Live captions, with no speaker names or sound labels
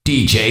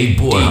DJ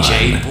Burman.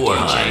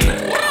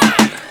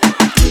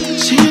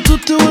 Si tú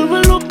te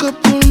vuelves loca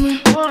por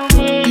mí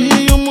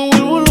y yo me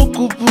vuelvo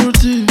loco por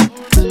ti,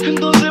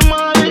 entonces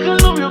más deja el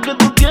novio que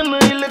tú tienes,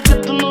 dile que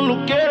tú no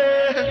lo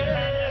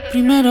quieres.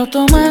 Primero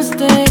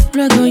tomaste,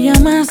 luego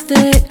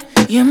llamaste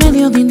y en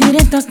medio de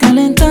indirectas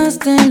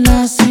calentaste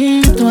la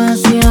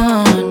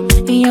situación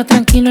y yo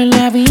tranquilo en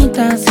la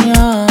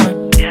habitación.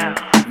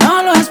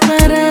 No lo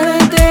esperé de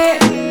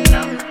ti,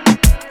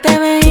 te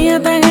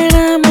veía tan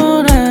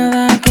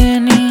enamorada que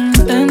ni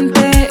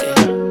intenté.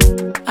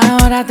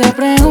 Ahora te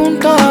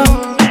pregunto,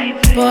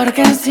 ¿por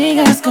qué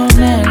sigues con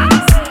él?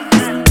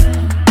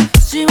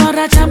 Si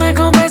borracha me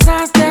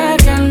confesaste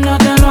que él no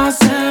te lo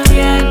hace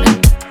bien.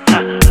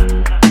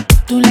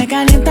 Tú le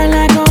calientas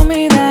la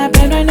comida,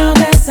 pero él no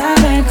te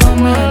sabe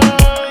comer.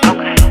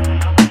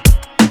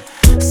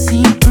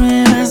 Si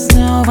pruebas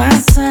no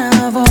vas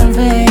a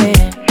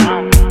volver.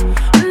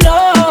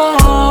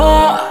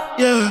 No.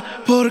 Yeah,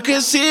 ¿por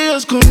qué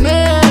sigues con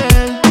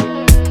él?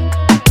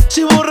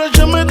 Si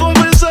borracha me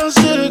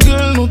confesaste que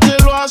él no te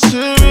lo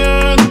hace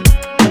bien.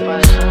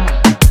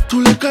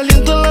 Tú le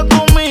calientas la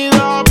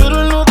comida,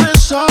 pero él no te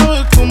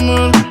sabe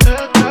comer.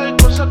 Es que hay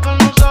cosas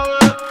que no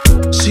sabes.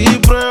 Si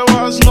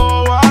pruebas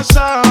no vas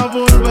a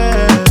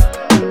volver.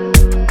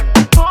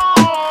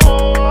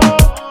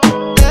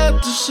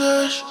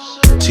 Entonces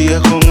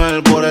sigues con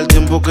él por el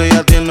tiempo que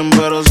ya tienen,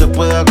 pero se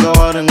puede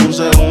acabar en un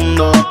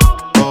segundo.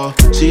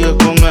 Sigues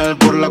con él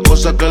por la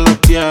cosa que lo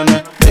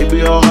tiene.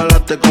 Baby, ojalá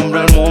te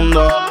compre el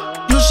mundo.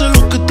 Yo sé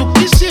lo que tú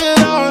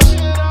quisieras,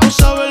 no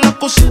sabes las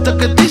cositas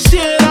que te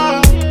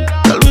hiciera.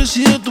 Tal vez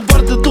si de tu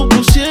parte tú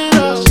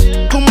pusieras,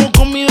 como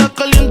comida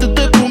caliente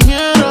te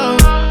comiera.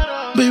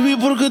 Baby,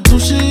 porque tú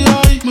sigues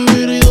ahí, me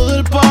hubiera ido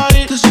del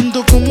party. Te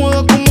siento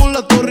cómoda como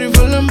la Torre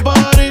Eiffel en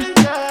París.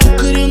 Tú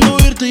queriendo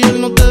irte y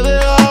él no te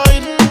deja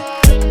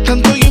ir.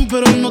 Tanto bien,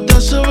 pero él no te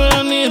hace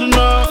venir,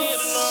 no.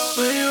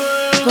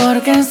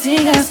 ¿Por qué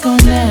sigues con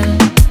él?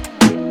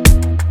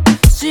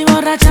 Si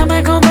borracha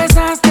me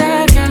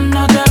confesaste que él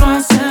no te lo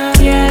hace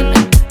bien.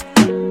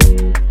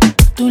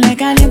 Tú le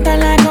calientas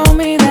la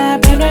comida,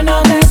 pero él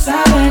no te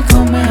sabe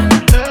comer.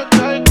 Es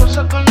que hay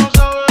cosas que no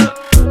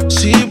sabes.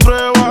 Si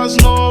pruebas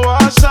no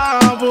vas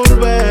a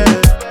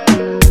volver.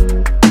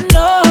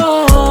 No.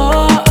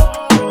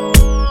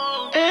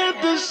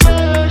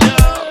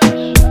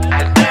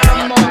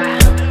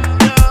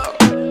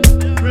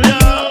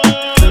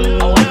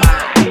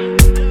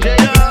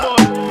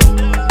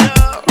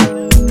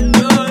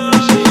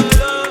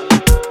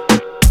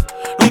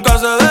 Nunca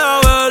se deja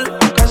ver,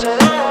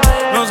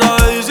 no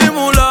sabe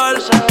disimular.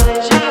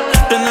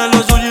 Tiene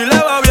lo suyo y le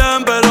va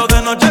bien, pero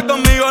de noche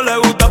conmigo le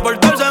gusta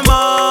portarse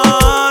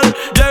mal.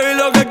 Llega y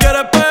lo que quiere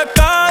es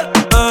pescar,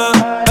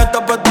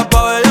 esta puesta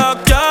pa'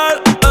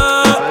 bellaquear,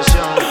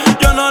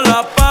 yo no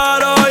la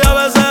paro y a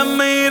veces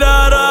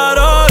mira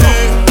raro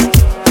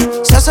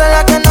y se hace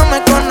la que no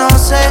me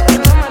conoce,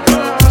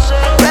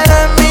 pero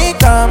en mi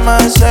cama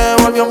se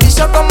volvió un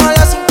vicio como a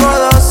las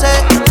 5:12.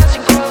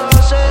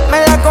 Me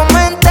la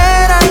come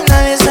entera y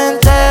nadie se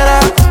entera.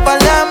 Un par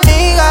de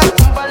amigas,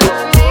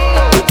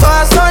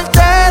 todas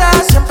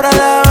solteras, siempre a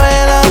la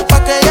vela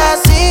pa' que ella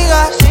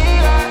siga.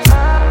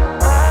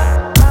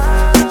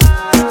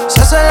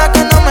 Se hace la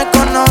que no me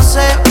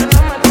conoce,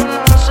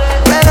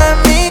 pero en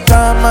mi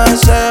cama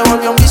se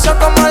volvió un vicio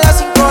como a las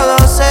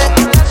 5:12.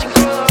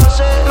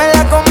 Me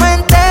la come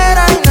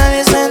entera y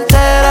nadie se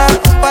entera.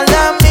 Un par de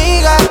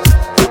amigas,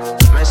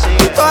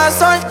 todas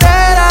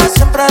solteras,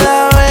 siempre a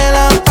la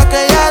vela pa'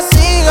 que ella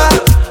siga.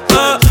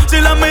 si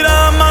las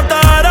miradas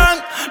mataran,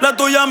 la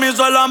tuya me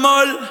hizo el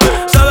amor.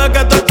 Sabe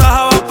que tú estás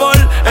a vapor.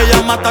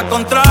 Ella mata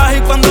con traje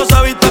y cuando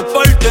se viste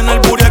por tiene el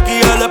booty aquí,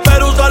 el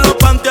espero usa los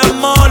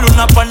panty-amol.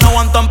 Una par no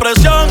aguantan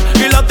presión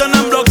y la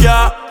tienen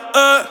bloqueada.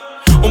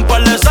 Un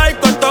par de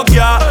psycho en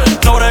Tokia.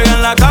 No bregué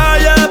en la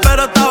calle,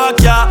 pero estaba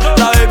aquí.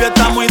 La baby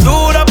está muy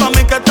dura, pa'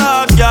 mí que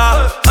está aquí.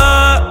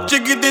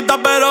 Chiquitita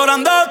pero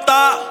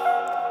grandota.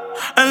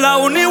 En la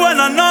uni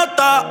buena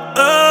nota.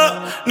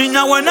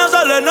 Niña buena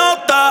se le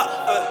nota,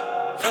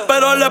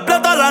 pero le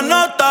explota la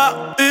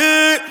nota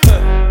y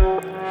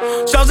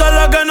se hace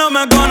la que no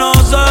me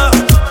conoce.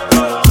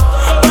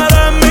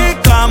 Pero en mi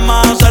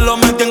cama se lo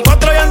metí en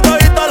 4 y en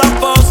todita las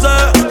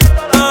poses.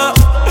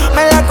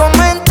 Me la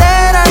come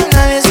entera y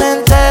nadie se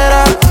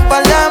entera. Un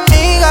par de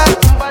amigas,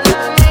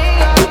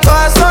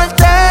 todas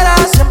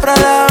solteras, siempre a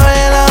la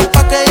vela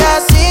pa' que ella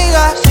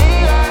siga.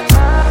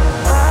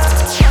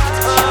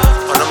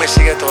 ¿O no me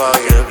sigue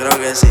todavía? Yo creo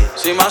que sí.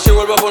 Si más si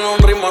vuelvo a poner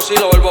un ritmo así,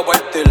 lo vuelvo a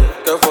partir.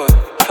 ¿Qué fue?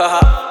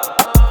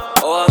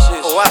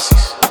 Oasis.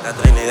 Oasis, la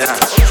Trinidad.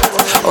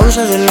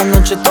 11 de la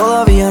noche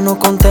todavía no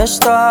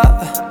contesta.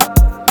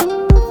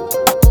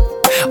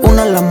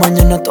 1 de la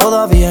mañana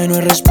todavía y no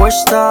hay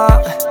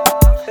respuesta.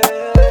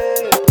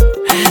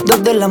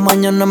 2 de la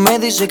mañana me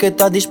dice que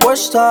está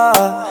dispuesta.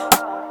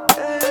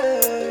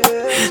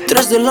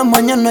 3 de la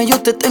mañana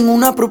yo te tengo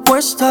una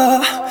propuesta.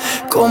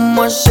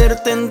 ¿Cómo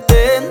hacerte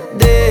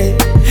entender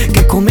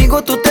que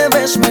conmigo tú te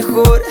ves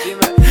mejor?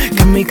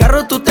 Que en mi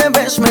carro tú te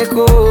ves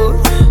mejor.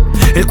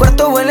 El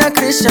cuarto huele a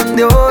Christian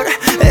Dior.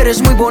 Eres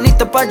muy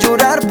bonita pa'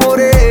 llorar por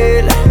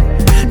él.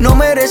 No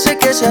merece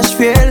que seas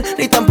fiel,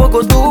 ni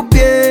tampoco tu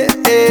piel.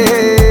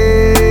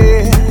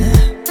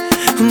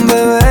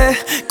 Bebé,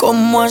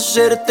 ¿cómo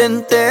hacerte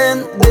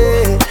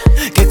entender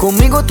que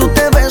conmigo tú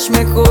te ves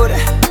mejor?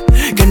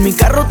 Que en mi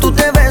carro tú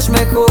te ves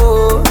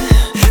mejor.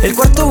 El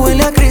cuarto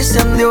huele a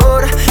Christian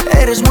Dior.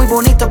 Eres muy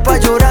bonita pa'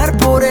 llorar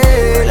por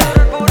él.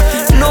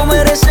 No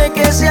merece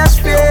que seas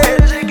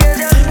fiel,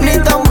 ni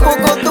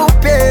tampoco tu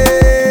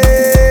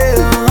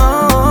piel.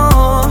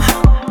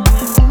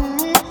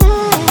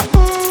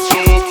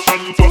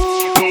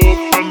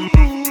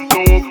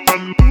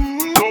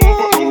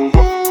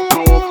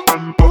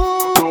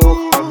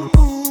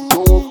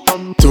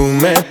 Tú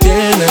me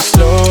tienes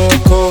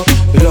loco,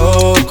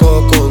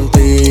 loco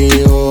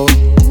contigo.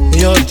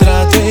 Yo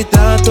trato y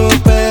trato,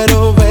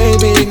 pero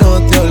baby no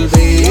te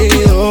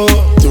olvido.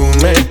 Tú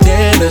me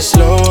tienes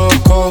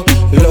loco,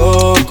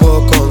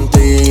 loco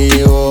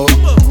contigo.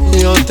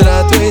 Yo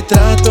trato y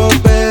trato,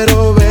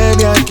 pero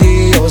baby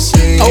aquí yo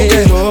sigo.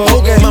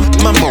 Okay.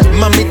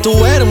 Mami,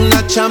 tú eres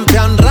una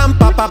champion,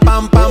 rampa, pa,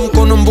 pam, pam,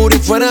 con un booty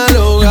fuera del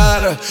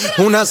hogar.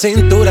 Una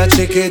cintura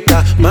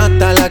chiquita,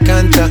 mata la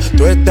cancha,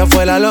 tú estás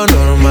fuera lo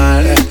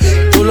normal.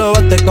 Tú lo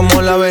bates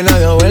como la vena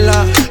de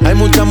abuela. Hay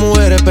muchas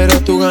mujeres, pero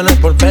tú ganas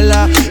por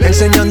verla.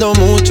 Enseñando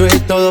mucho y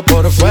todo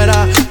por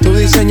fuera. Tu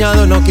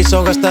diseñado no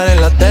quiso gastar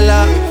en la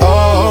tela.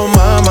 Oh,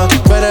 mama,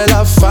 tú eres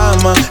la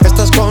fama.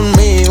 Estás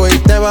conmigo y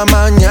te va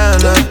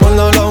mañana.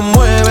 Cuando lo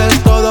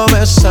mueves todo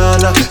me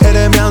sana.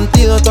 Eres mi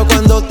antídoto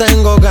cuando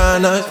tengo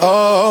ganas.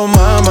 Oh,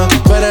 mama,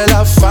 tú eres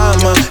la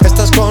fama.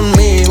 Estás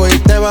conmigo y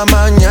te va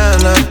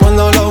mañana.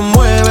 Cuando lo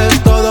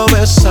mueves todo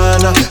me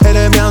sana.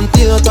 Eres mi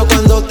antídoto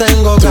cuando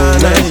tengo ganas.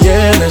 Tú me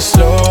tienes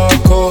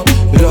loco,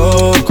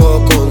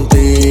 loco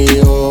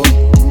contigo.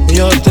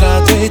 Yo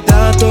trato y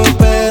trato,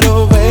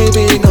 pero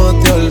baby no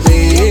te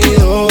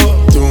olvido.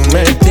 Tú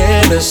me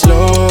tienes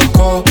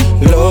loco,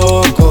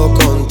 loco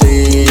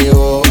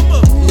contigo.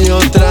 Yo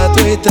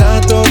trato y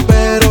trato,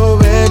 pero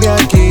baby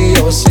aquí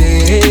yo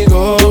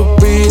sigo. Tú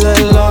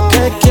pides lo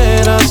que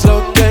quieras,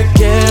 lo que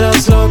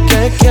quieras, lo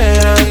que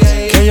quieras.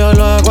 Que yo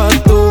lo hago a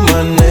tu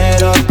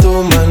manera, a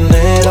tu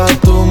manera, a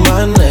tu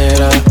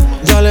manera.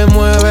 Dale,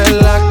 mueve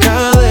la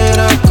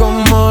cadera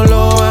como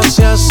lo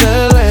hacía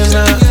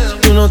Selena.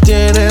 Tú no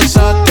tienes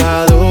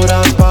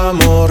ataduras,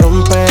 vamos a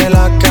romper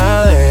la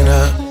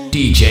cadena.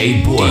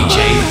 DJ Boy.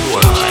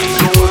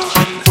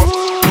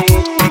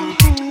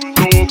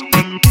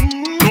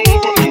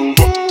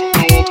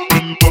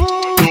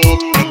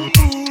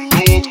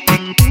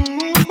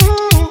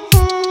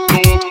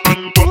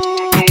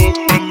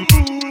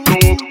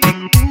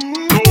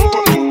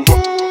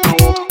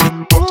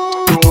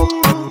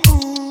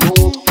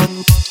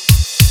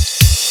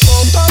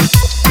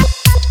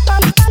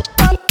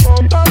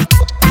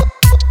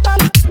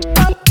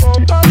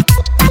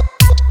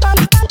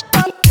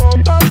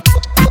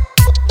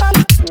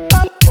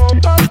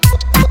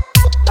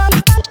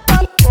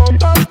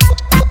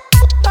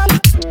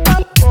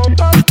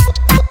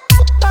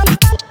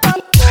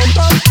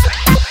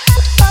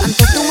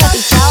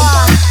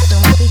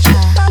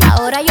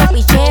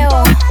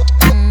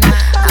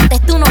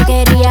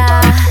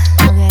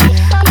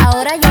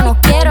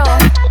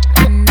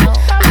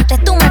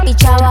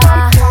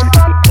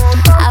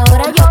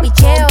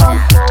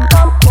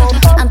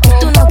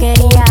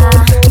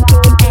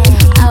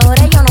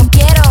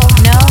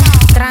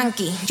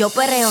 Yo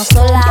perreo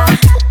sola.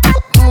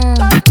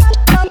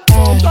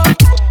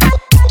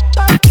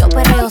 Yo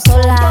perreo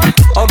sola.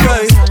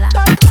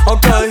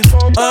 Ok,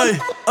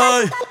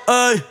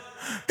 ey.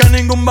 Que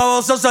ningún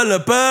baboso se le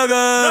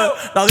pegue.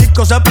 La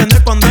disco se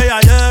prende cuando ella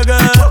llegue.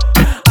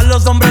 A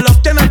los hombres los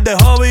tienes de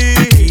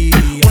hobby.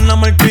 Una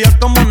malcria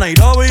como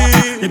Nairobi.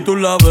 Y tú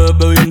la ves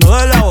bebiendo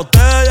de la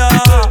botella.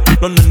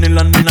 Los nenes y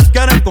las nenas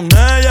quieren con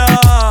ella.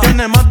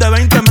 Tiene más de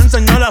 20, me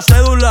enseñó la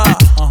cédula.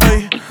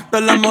 Ey,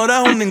 del amor es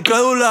una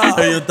incrédula.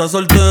 Ella está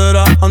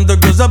soltera antes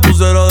que se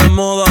pusiera de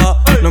moda.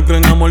 No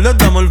creen amor, le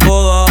damos el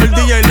foda. El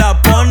DJ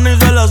la pone y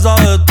se la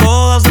sabe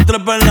toda. Se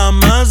trepa en la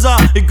mesa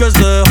y que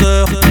se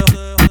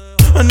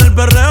en el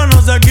perreo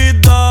no se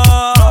quita.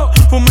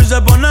 Fuma y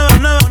se pone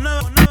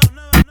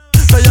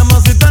te llama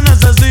si te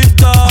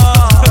necesita.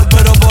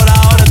 Pero por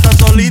ahora está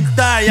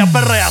solita. Ella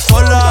perrea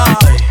sola.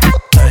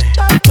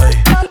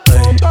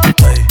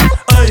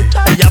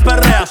 Ella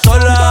perrea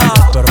sola.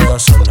 Perrea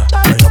sola.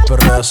 Ella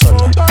perrea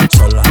sola.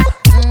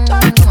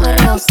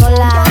 Perreo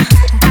sola.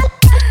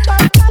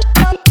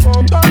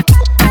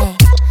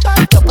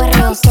 Yo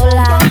perreo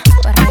sola.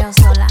 Perreo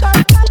sola.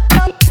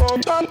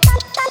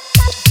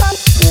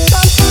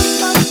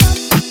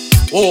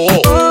 Oh,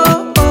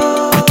 oh.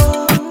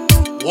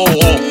 Oh, oh.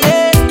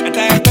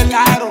 Este es el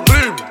verdadero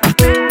ritmo.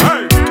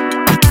 Hey.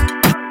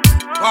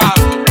 Wow.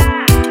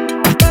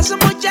 Paso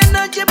muchas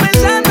noches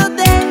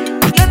pensándote.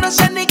 Yo no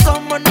sé ni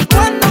cómo ni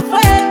cuándo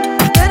fue,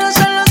 pero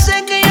solo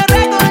sé que yo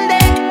recordé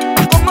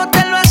cómo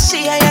te lo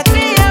hacía y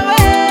aquella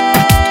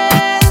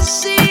vez.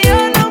 Si yo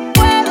no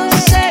puedo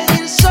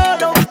seguir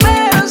solo,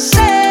 pero sé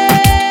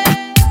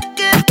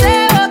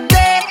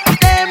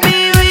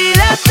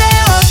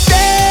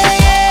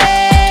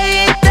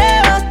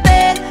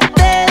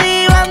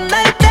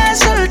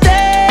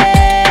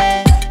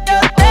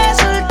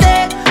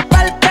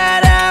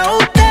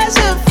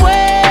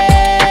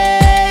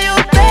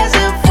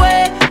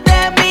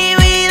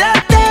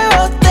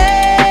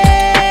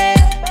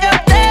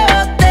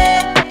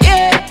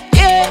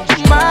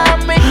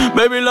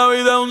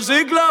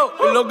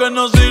lo que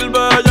no sirve,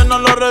 ella no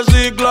lo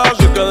recicla.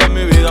 Así que de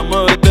mi vida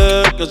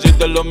muévete, que si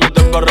te lo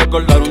metes para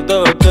recordar un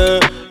TBT.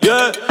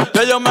 Yeah,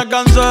 ya yo me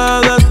cansé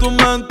de tu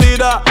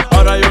mentira.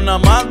 Ahora hay una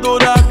más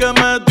dura que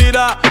me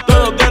tira.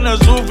 Todo tiene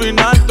su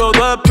final,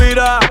 todo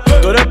expira.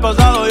 Tú eres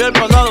pasado y el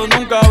pasado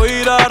nunca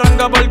vira.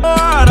 Arranca pa'l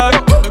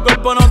carajo, mi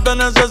cuerpo no te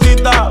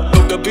necesita.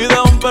 Lo que pide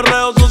es un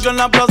perreo sucio en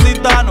la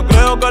placita. No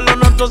creo que lo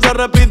nuestro se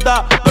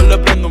repita. Yo le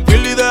prendo un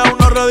fil y deja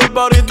uno ready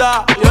pa'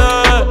 ahorita.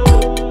 Yeah.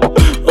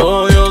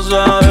 Odio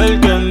saber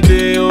que en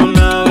ti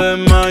una vez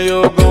más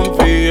yo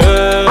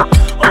confié.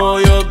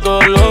 Odio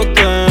todo lo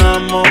que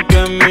amo,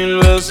 que mil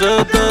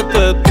veces te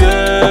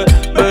testé.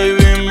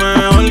 Baby,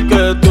 mejor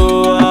que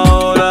tú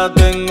ahora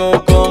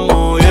tengo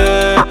como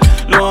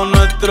lo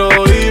nuestro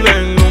vive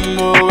en un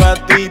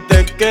Bugatti,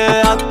 te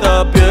quedaste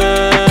a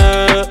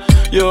pie.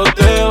 Yo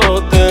te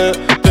boté,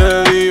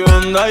 te di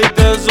banda y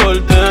te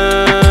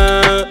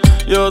solté.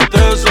 Yo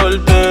te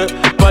solté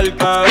pa'l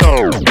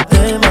carajo.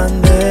 Te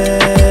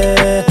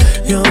mandé,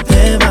 yo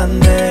te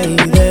mandé y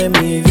de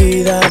mi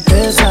vida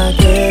te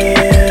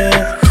saqué.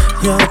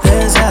 Yo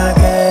te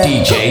saqué.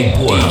 DJ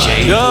Boy.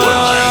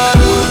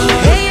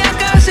 Ella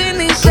casi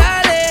ni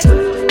sale,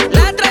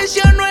 la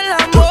traición no el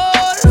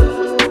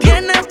amor.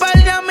 Tiene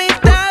par de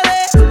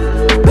amistades,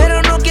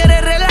 pero no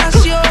quiere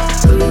relación.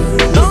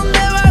 Donde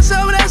va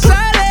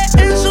sobresale,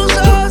 en sus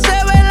ojos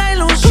se ve la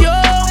ilusión.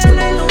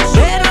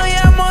 Pero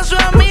llamó a su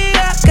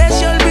amiga que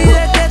se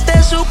olvide que esta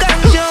es su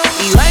canción.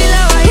 Y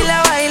baila,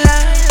 baila, baila,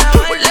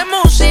 ponle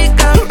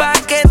música pa'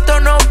 que esto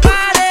no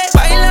pare.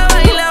 Baila,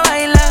 baila,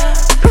 baila,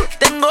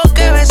 tengo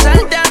que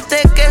besarte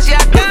antes que se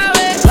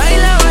acabe.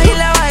 Baila,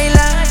 baila,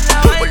 baila,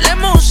 ponle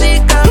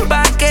música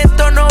pa' que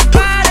esto no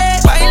pare.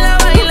 Baila,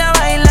 baila,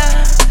 baila,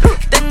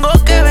 tengo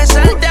que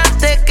besarte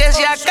antes que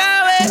se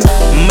acabe.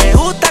 Me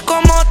gusta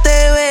cómo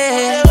te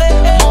ves,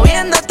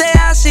 moviéndote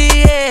así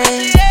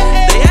es,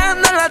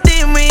 dejando la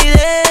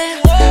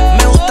timidez.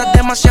 Me gustas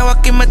demasiado,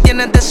 aquí me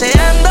tienes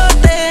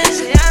deseándote,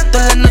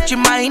 toda la noche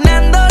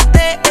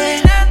imaginándote,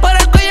 por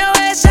el cuello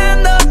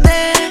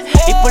besándote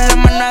y por la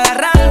mano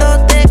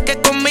agarrándote,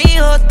 que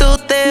conmigo tú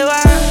te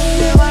vas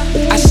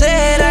a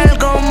hacer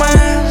algo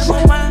más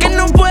que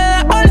no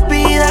puedas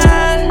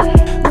olvidar.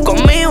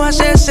 Conmigo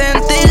haces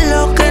sentir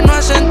lo que no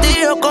has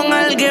sentido con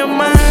alguien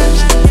más.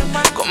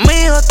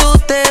 Conmigo tú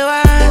te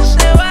vas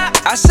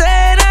a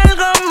hacer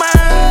algo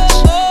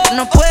más que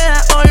no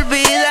puedas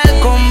olvidar.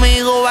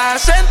 Conmigo vas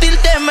a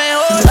sentirte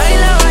mejor.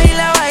 Baila,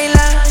 baila,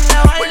 baila,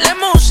 ponle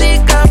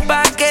música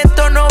pa' que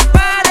esto no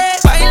pare.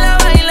 Baila,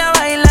 baila,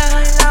 baila,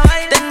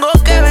 tengo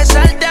que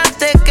besarte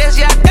antes que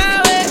se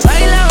acabe.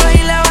 Baila,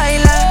 baila,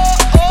 baila,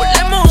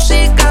 ponle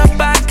música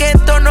pa' que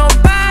esto no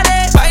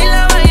pare.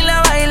 Baila,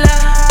 baila, baila,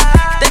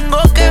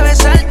 tengo que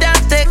besarte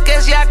antes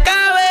que se acabe.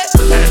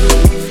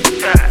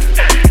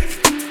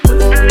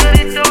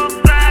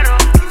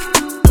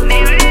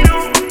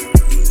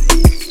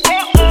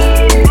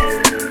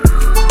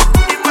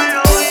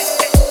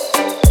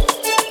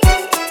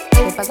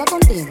 ¿Qué pasa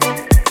contigo?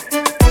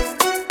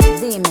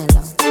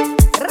 Dímelo.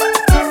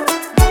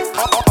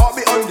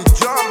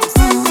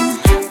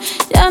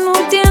 Ya no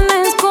tiene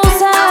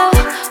excusa.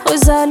 Hoy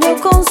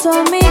salió con su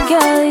amiga.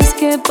 Dice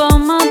que pa'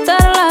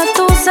 matar la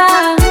tusa,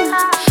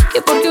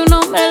 que porque un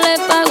hombre le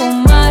pagó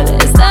mal,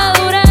 está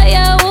dura y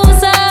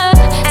abusa.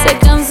 Se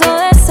cansó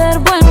de ser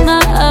buena,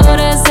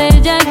 ahora es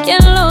ella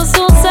quien los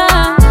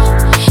usa.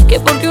 Que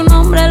porque un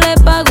hombre le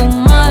pagó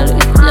mal,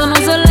 yo no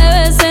se le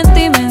ve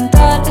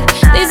sentimental.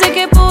 Dice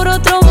que por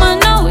otro man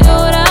no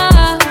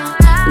llora,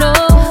 no,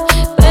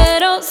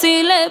 pero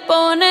si le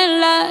ponen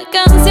la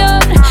canción,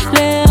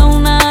 le da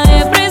una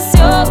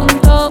depresión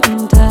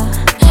tonta.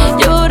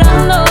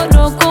 Llorando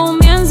lo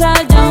comienza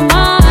a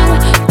llamar,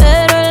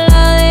 pero él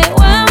la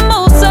dejó en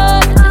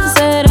buzón.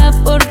 Será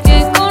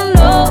porque con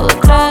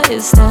otra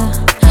está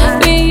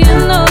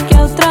pidiendo que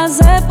a otra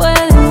se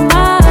puede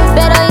amar.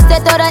 Pero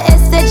hice todo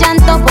ese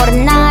llanto por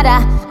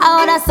nada.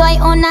 Ahora soy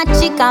una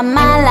chica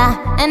mala.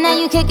 And now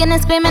you kicking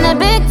and screaming a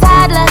big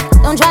toddler.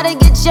 Don't try to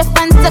get your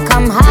friends to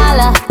come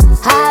holla,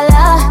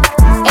 holla.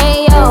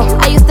 Ayo,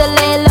 I used to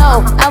lay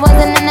low. I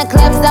wasn't in the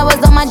clubs, I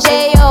was on my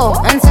J.O.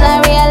 Until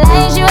I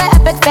realized you were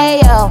epic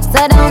fail.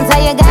 So don't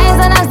tell your guys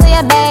when I say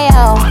a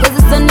bail. Cause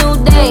it's a new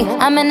day,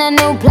 I'm in a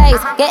new place,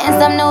 getting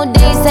some new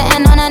days,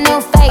 sitting on a new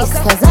face.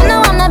 Cause I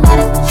know I'm the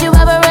baddest you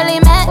ever really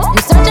met.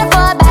 You searching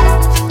for a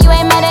baddest, you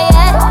ain't met her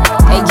yet.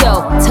 Hey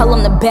yo, tell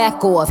him to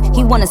back off,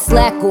 he wanna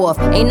slack off.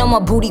 Ain't no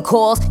more booty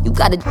calls, you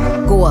gotta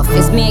go off.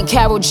 It's me and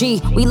Karol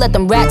G, we let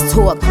them racks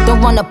talk.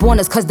 Don't run up on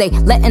us cause they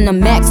letting the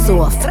max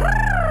off.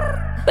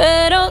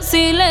 Pero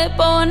si le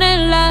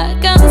ponen la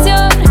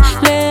canción,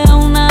 le da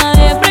una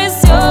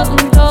depresión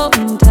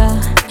tonta.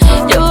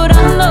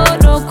 Llorando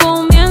lo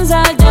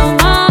comienza a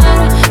llamar,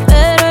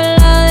 pero él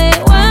la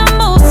dejó en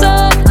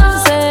buzón.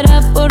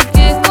 Será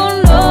porque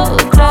con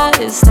otra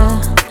está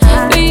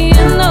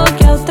pidiendo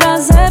que a otra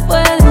se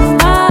puede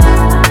amar.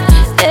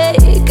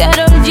 Hey,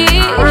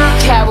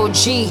 Karol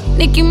G,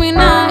 Nicki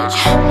Minaj,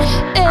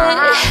 hey,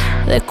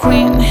 the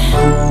queen,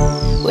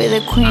 we're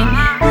the queen.